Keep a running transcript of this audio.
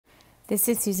This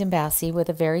is Susan Bassey with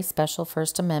a very special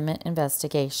First Amendment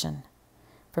investigation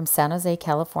from San Jose,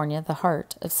 California, the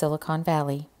heart of Silicon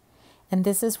Valley. And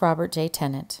this is Robert J.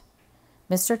 Tennant.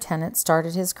 Mr. Tennant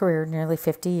started his career nearly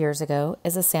 50 years ago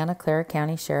as a Santa Clara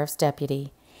County Sheriff's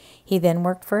deputy. He then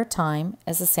worked for a time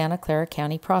as a Santa Clara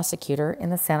County prosecutor in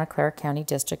the Santa Clara County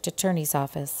District Attorney's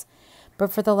Office.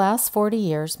 But for the last 40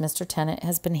 years, Mr. Tennant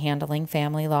has been handling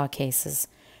family law cases,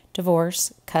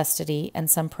 divorce, custody, and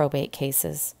some probate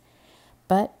cases.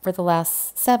 But for the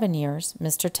last 7 years,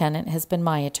 Mr. Tennant has been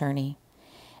my attorney.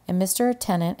 And Mr.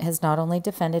 Tennant has not only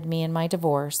defended me in my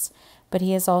divorce, but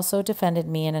he has also defended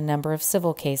me in a number of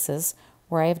civil cases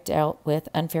where I have dealt with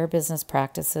unfair business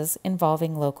practices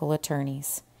involving local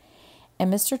attorneys.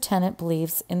 And Mr. Tennant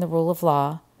believes in the rule of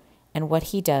law and what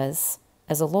he does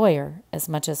as a lawyer as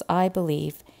much as I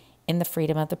believe in the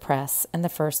freedom of the press and the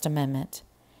First Amendment.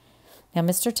 Now,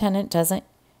 Mr. Tennant doesn't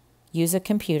use a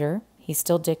computer. He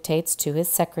still dictates to his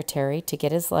secretary to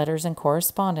get his letters and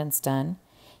correspondence done.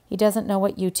 He doesn't know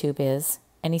what YouTube is,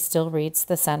 and he still reads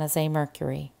the San Jose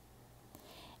Mercury.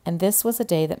 And this was a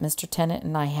day that Mr. Tennant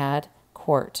and I had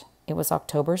court. It was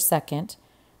October 2nd,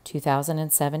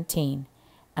 2017,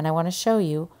 and I want to show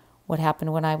you what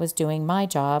happened when I was doing my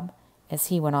job as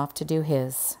he went off to do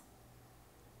his.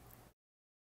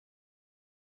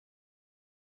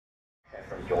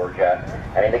 From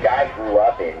Georgia. I mean, the guy grew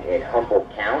up in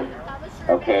Humboldt County.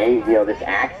 Okay, you know, this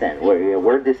accent,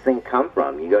 where'd this thing come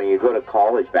from? You go to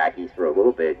college back east for a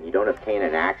little bit, and you don't obtain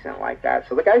an accent like that.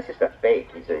 So the guy's just a fake.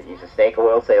 He's a snake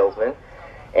oil salesman,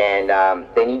 and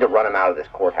they need to run him out of this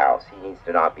courthouse. He needs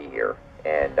to not be here.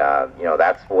 And, you know,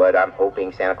 that's what I'm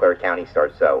hoping Santa Clara County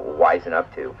starts wising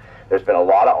up to. There's been a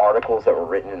lot of articles that were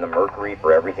written in the Mercury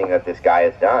for everything that this guy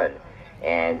has done.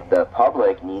 And the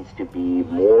public needs to be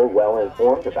more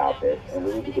well-informed about this, and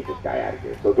we need to get this guy out of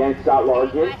here. So again, Scott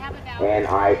Largent, and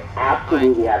I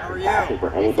absolutely have compassion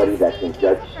for anybody that's in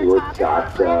Judge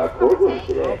Scott's courtroom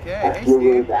today. I feel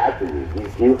really bad for you.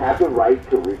 You have the right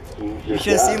to recuse yourself. You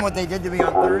should have seen what they did to me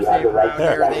on Thursday around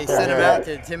here. They sent him out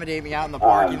to intimidate me out in the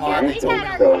parking lot.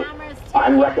 So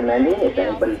I'm recommending, if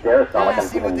anybody's there, it's not like I'm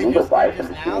giving legal advice, I'm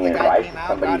just giving advice to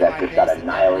somebody that just got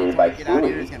annihilated by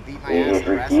suing. Is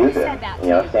refuse it. You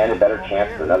know, stand a better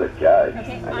chance for another judge. I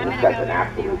mean, this guy's an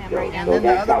absolute joke. And then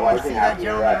the other one, see that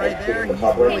gentleman right there? He's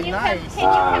really nice.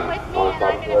 On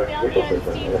Buffalo Legal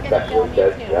System, and especially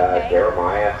Judge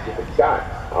Jeremiah Scott.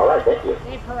 All right, thank you.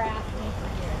 They've harassed me for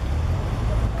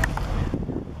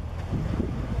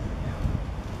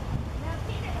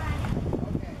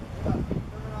years.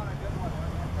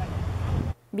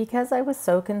 Because I was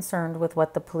so concerned with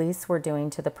what the police were doing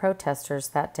to the protesters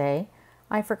that day,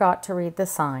 I forgot to read the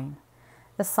sign.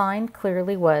 The sign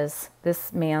clearly was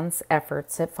this man's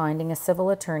efforts at finding a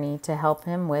civil attorney to help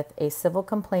him with a civil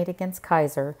complaint against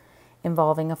Kaiser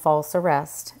involving a false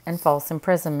arrest and false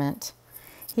imprisonment.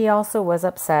 He also was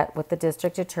upset with the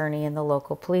district attorney and the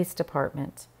local police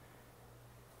department.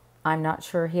 I'm not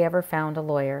sure he ever found a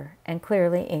lawyer, and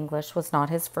clearly English was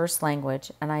not his first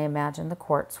language, and I imagine the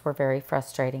courts were very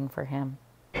frustrating for him.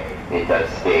 It does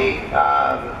state,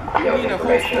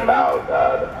 information about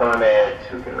the permits,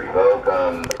 who can revoke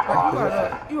them, the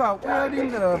process. You are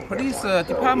wearing the police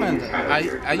department. Are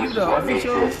you the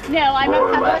official? No, I'm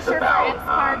a publisher for Ex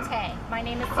Parte. My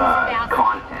name is Susan Bassey.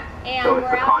 Content. And So it's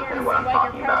we're the out content there of what I'm to see what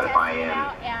talking you're about. If I protesting am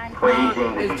about, and praising the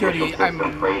Actually, judicial system,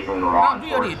 I'm praising law not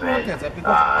really enforcement, protesting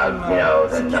because I'm you know,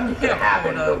 then seeking nothing's going to help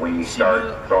happen. for But when you the start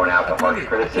civil throwing out the harsh attorney.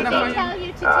 criticism, Can I tell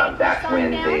you to take that's your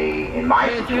when sign they, in my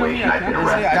down? situation, I've been This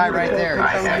arrested. guy right there. I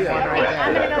have been Right there. arrested.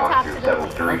 I'm gonna I've go gone talk through to the several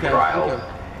police. jury Okay, trials. okay.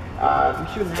 And,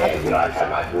 you know, I've had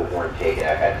my bullhorn taken,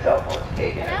 I've had cell phones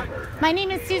taken. My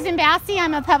name is Susan Bassey.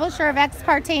 I'm a publisher of Ex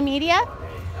Parte Media.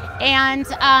 And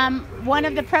one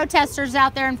of the protesters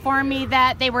out there informed me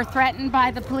that they were threatened by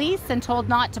the police and told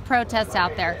not to protest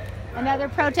out there. Another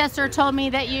protester told me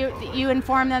that you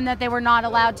informed them that they were not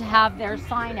allowed to have their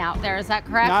sign out there. Is that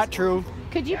correct? Not true.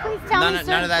 Could you please tell me, sir?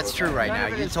 None of that's true right now.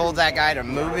 You told that guy to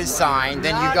move his sign,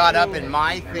 then you got up in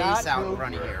my face out in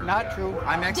front of here. Not true.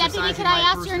 I'm exercising Deputy, could I my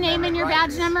ask First your name and your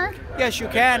Amendment badge rights. number? Yes, you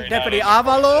can. Deputy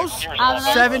Avalos,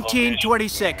 Avalos?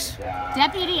 1726.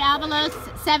 Deputy Avalos,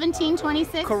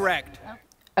 1726? Correct.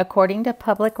 According to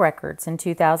public records, in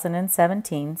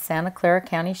 2017, Santa Clara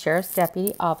County Sheriff's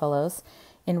Deputy Avalos,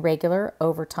 in regular,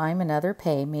 overtime, and other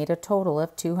pay, made a total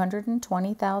of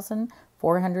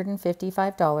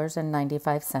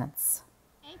 $220,455.95.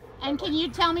 And can you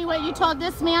tell me what you told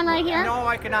this man right here? No,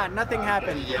 I cannot. Nothing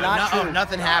happened.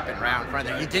 Nothing happened right in front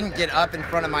of there. You didn't get up in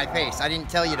front of my face. I didn't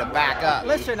tell you to back up.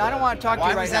 Listen, I don't want to talk to you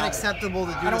right now. Why was that acceptable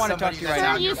to do I don't want to talk to you right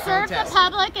now. Sir, you serve the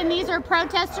public, and these are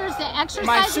protesters that exercising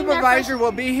My supervisor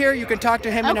will be here. You can talk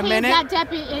to him in a minute.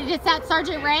 Is that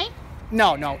Sergeant Ray?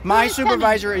 No. My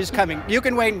supervisor is coming. You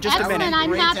can wait in just a minute.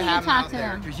 I'm happy to talk to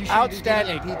him.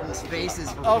 Outstanding. People's faces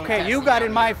for Okay, you got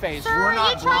in my face. Sir,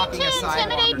 are you trying to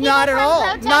intimidate people Not at all.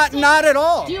 protesting? Not at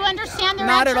all. Do you understand they're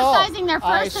Not at all. exercising their First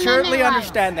I Amendment certainly rights?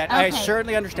 understand that. Okay. I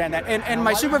certainly understand that. And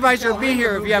my supervisor will be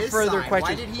here if you have further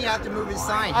questions. Why did he have to move his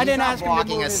sign? I didn't ask him to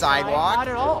blocking move a his sign. sidewalk. Not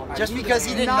at all. Just because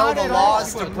he didn't Not know the at all.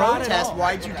 laws to Not at protest, all.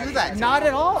 why'd you do that? Not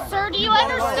at all. Sir, do you Out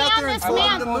there understand and this told him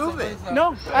man? to move it.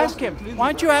 No, ask him.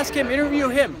 Why don't you ask him? Interview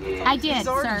him. I did,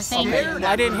 sir. Thank you.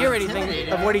 I didn't hear anything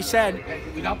of what he said.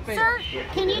 Sir,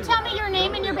 can you tell me your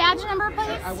name and your badge number,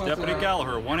 please? Deputy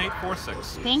Gallagher,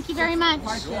 1846. Thank you very much.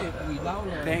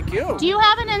 Thank you. Do you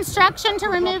have an instruction to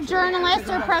remove journalists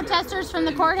or protesters from the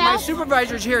My courthouse?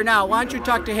 supervisor's here now. Why don't you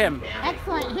talk to him?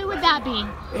 Excellent. Who would that be?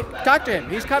 Talk to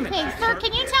him. He's coming. Okay, sir,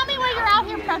 can you tell me why you're out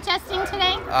here protesting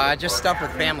today? Just stuff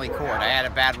with family court. I had a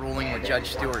bad ruling with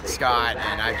Judge Stuart Scott,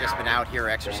 and I've just been out here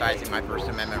exercising my First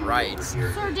Amendment rights.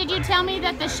 Sir, did you tell me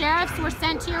that the sheriffs were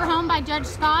sent to your home by Judge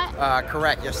Scott?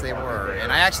 Correct, yes they were.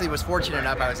 And I actually was fortunate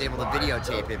enough I was able to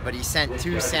videotape it, but he sent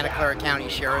 2 Santa Clara County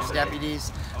Sheriff's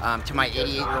deputies to my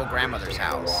 88-year-old grandmother's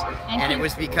house. And it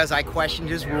was because I questioned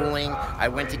his ruling. I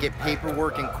went to get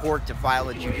paperwork in court to file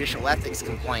a judicial ethics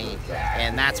complaint,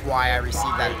 and that's why I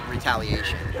received that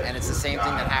retaliation. And it's the same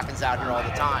thing that happens out here all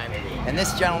the time. And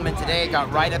this gentleman today got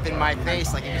right up in my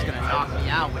face like he was going to knock me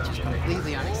out, which is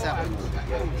completely unacceptable.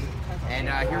 And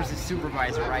here's the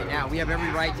supervisor right now. We have every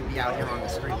right to be out here on the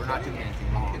street. We're not doing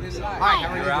anything wrong. Hi, how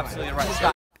are you? You're absolutely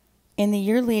right. In the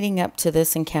year leading up to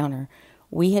this encounter,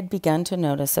 we had begun to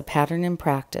notice a pattern in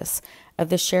practice of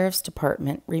the Sheriff's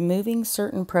Department removing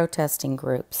certain protesting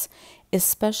groups,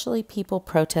 especially people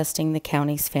protesting the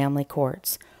county's family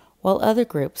courts, while other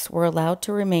groups were allowed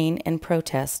to remain and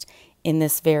protest in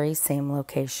this very same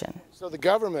location. So the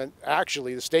government,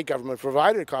 actually, the state government,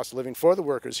 provided a cost of living for the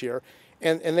workers here,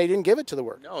 and they didn't give it to the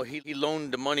workers. No, he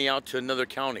loaned the money out to another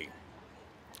county.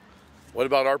 What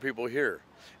about our people here?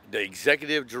 The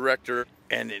executive director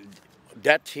and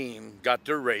that team got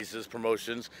their raises,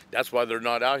 promotions. That's why they're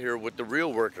not out here with the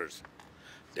real workers.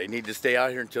 They need to stay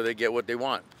out here until they get what they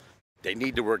want. They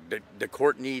need to work. The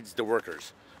court needs the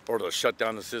workers, or they'll shut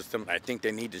down the system. I think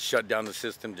they need to shut down the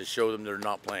system to show them they're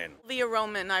not playing. Leah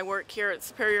Roman, I work here at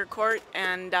Superior Court,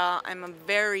 and I'm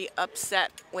very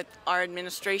upset with our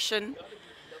administration.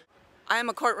 I am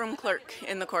a courtroom clerk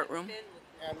in the courtroom.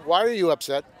 And why are you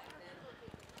upset?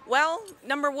 Well,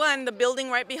 number one, the building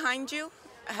right behind you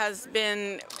has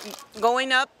been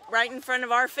going up right in front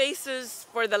of our faces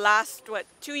for the last,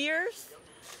 2 years?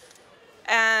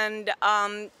 And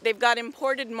they've got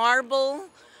imported marble,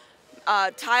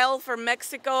 tile from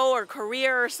Mexico or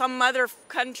Korea or some other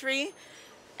country,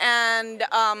 and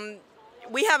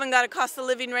we haven't got a cost of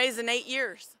living raise in 8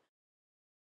 years.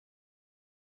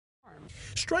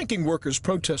 Striking workers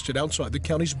protested outside the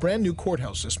county's brand new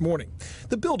courthouse this morning.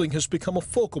 The building has become a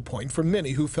focal point for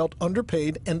many who felt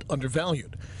underpaid and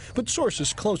undervalued. But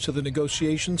sources close to the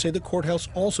negotiation say the courthouse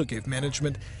also gave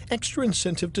management extra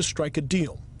incentive to strike a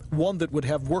deal, one that would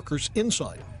have workers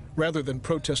inside rather than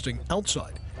protesting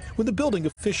outside when the building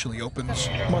officially opens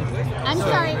Monday. I'm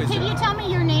sorry, can you tell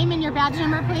me your name and your badge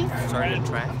number, please? Sergeant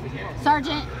Tran.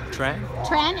 Sergeant Tran.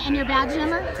 Tren, and your badge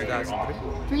number? 2003.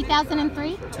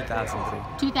 3003?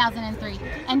 2003. 2003.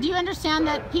 And do you understand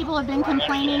that people have been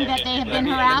complaining that they have been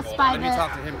harassed by the... Let me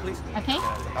talk to him, please. Okay.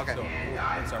 Okay.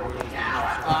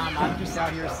 I'm just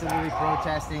out here civilly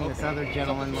protesting. This other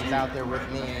gentleman was out there with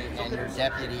me, and your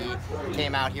deputy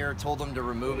came out here, told him to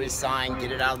remove his sign,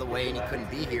 get it out of the way, and he couldn't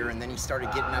be here, and then he started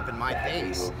getting up in my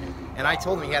face. And I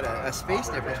told him he had a space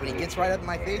difference. When he gets right up in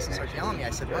my face and starts yelling at me, I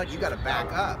said, "Bud, you got to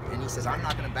back up." And he says, "I'm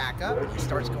not going to back up," and he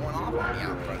starts going off on me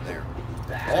out front there.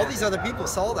 All these other people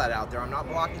saw that out there. I'm not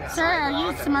blocking the Sir, are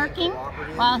you smirking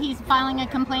while he's filing a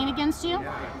complaint against you?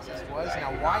 Yeah, he was.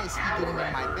 Now, why is he getting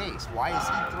in my face? Why is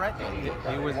he threatening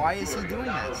me? Why is he doing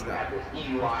that stuff?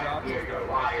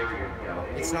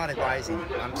 It's not advising.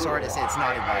 I'm sorry to say it's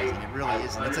not advising. It really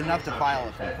isn't. It's enough to file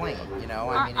a complaint, you know?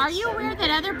 Are you aware that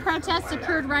other protests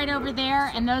occurred right over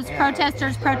there, and those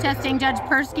protesters protesting Judge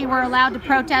Persky were allowed to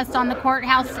protest on the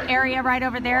courthouse area right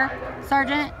over there,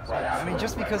 Sergeant? I mean,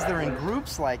 just because they're in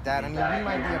groups like that, I mean, we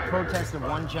might be a protest of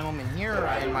one gentleman here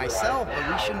and myself,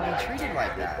 but we shouldn't be treated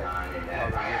like that.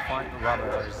 You're fine,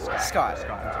 Robert. Scott.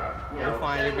 You're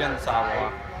fine. You're being on the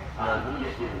sidewalk.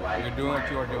 You're doing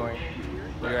what you're doing.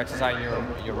 you're exercising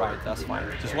your right. That's fine.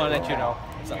 Just want to let you know.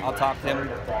 So I'll talk to him.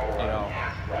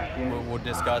 You know, we'll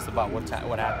discuss about what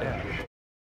happened.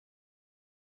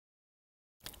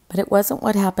 But it wasn't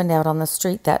what happened out on the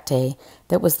street that day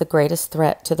that was the greatest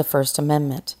threat to the First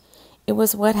Amendment. It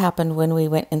was what happened when we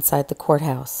went inside the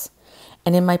courthouse.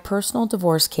 And in my personal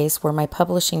divorce case, where my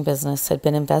publishing business had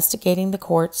been investigating the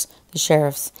courts, the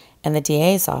sheriff's, and the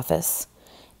DA's office,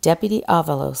 Deputy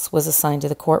Avalos was assigned to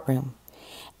the courtroom.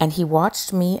 And he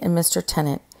watched me and Mr.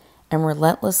 Tennant and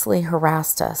relentlessly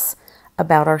harassed us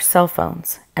about our cell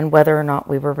phones and whether or not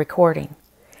we were recording.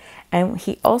 And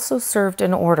he also served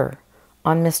an order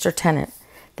on Mr. Tennant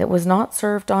that was not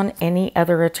served on any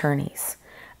other attorneys,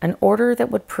 an order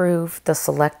that would prove the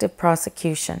selective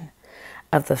prosecution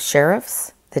of the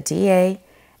sheriffs, the DA,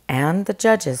 and the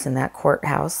judges in that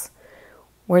courthouse,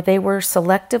 where they were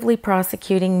selectively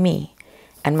prosecuting me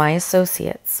and my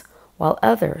associates, while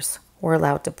others were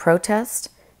allowed to protest,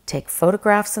 take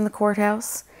photographs in the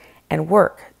courthouse, and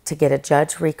work to get a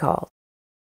judge recalled.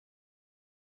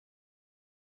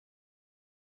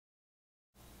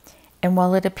 And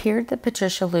while it appeared that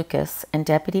Patricia Lucas and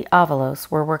Deputy Avalos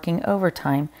were working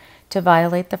overtime to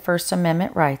violate the First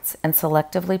Amendment rights and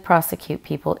selectively prosecute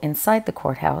people inside the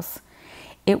courthouse,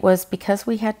 it was because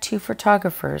we had 2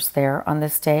 photographers there on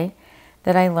this day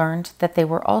that I learned that they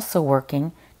were also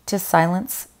working to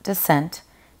silence dissent,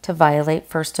 to violate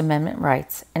First Amendment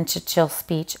rights, and to chill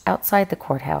speech outside the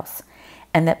courthouse,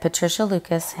 and that Patricia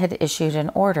Lucas had issued an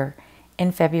order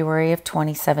in February of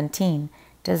 2017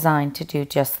 designed to do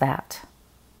just that.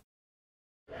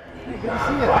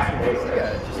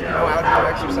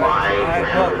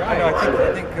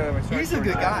 He's a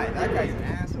good guy. That guy's an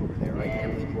ass over there. I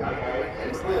can't believe you got him.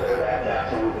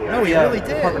 No, he really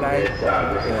did.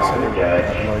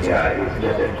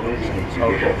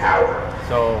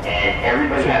 So, And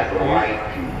everybody has the right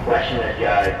to question a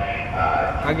judge.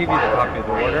 I'll give you the copy of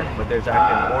the order, but there's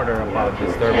actually an order about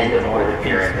disturbing the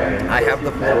peace. I have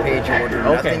the 4-page order.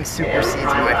 Nothing supersedes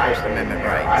my First Amendment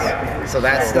rights. So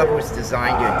that stuff was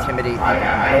designed to intimidate people from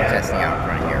protesting out in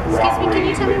front of here. Excuse me, can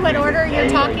you tell me what order you're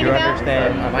talking about?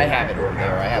 I have it over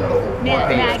there. I have the whole 4 pages. May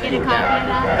I get a copy of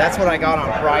that? That's what I got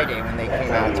on Friday when they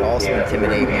came out to also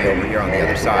intimidate me over here on the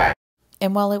other side.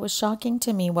 And while it was shocking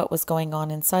to me what was going on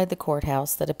inside the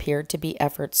courthouse that appeared to be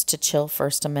efforts to chill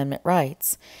First Amendment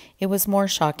rights, it was more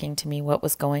shocking to me what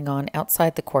was going on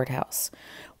outside the courthouse,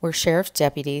 where sheriff's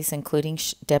deputies, including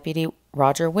Deputy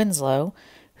Roger Winslow,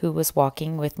 who was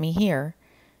walking with me here,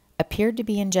 appeared to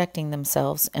be injecting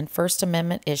themselves in First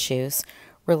Amendment issues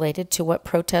related to what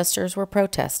protesters were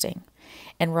protesting.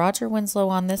 And Roger Winslow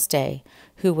on this day,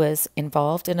 who was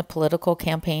involved in a political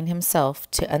campaign himself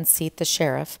to unseat the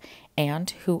sheriff and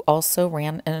who also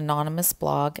ran an anonymous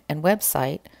blog and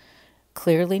website,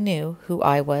 clearly knew who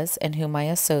I was and who my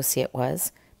associate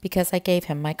was because I gave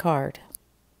him my card.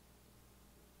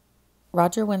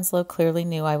 Roger Winslow clearly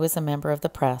knew I was a member of the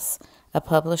press, a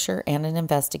publisher and an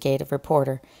investigative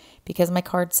reporter, because my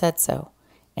card said so,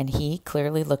 and he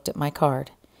clearly looked at my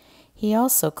card. He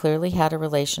also clearly had a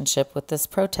relationship with this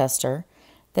protester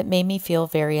that made me feel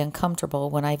very uncomfortable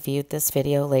when I viewed this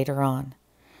video later on.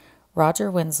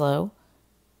 Roger Winslow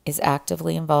is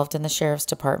actively involved in the sheriff's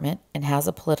department and has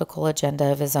a political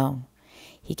agenda of his own.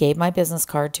 He gave my business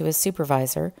card to his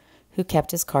supervisor, who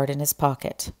kept his card in his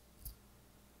pocket.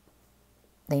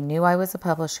 They knew I was a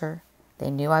publisher,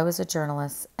 they knew I was a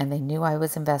journalist, and they knew I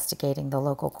was investigating the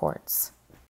local courts.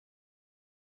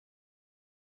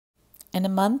 And a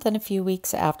month and a few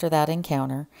weeks after that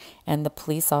encounter, and the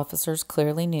police officers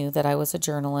clearly knew that I was a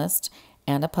journalist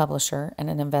and a publisher and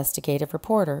an investigative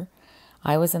reporter,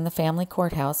 I was in the family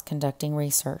courthouse conducting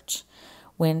research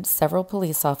when several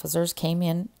police officers came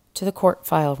in to the court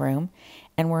file room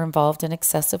and were involved in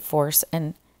excessive force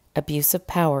and abuse of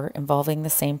power involving the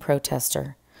same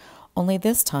protester. Only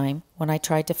this time, when I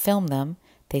tried to film them,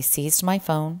 they seized my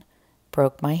phone,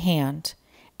 broke my hand,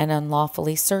 and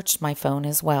unlawfully searched my phone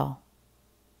as well.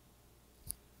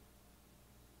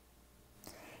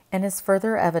 And as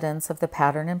further evidence of the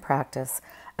pattern and practice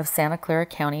of Santa Clara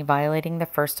County violating the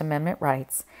First Amendment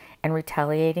rights and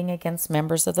retaliating against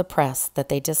members of the press that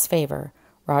they disfavor,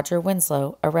 Roger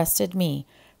Winslow arrested me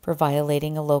for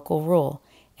violating a local rule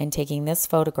and taking this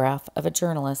photograph of a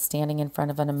journalist standing in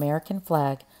front of an American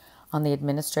flag on the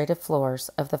administrative floors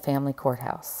of the family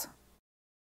courthouse.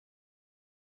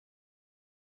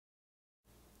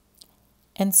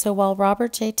 And so while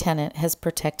Robert J. Tennant has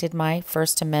protected my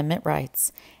First Amendment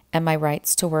rights and my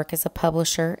rights to work as a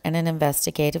publisher and an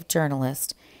investigative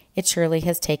journalist, it surely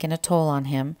has taken a toll on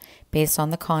him based on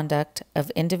the conduct of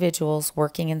individuals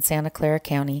working in Santa Clara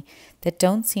County that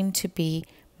don't seem to be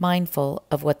mindful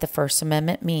of what the First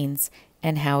Amendment means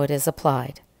and how it is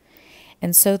applied.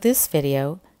 And so this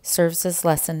video serves as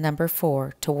lesson number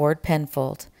 4 to Ward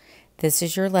Penfold. This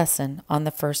is your lesson on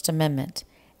the First Amendment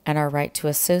and our right to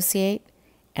associate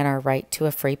and our right to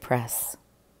a free press.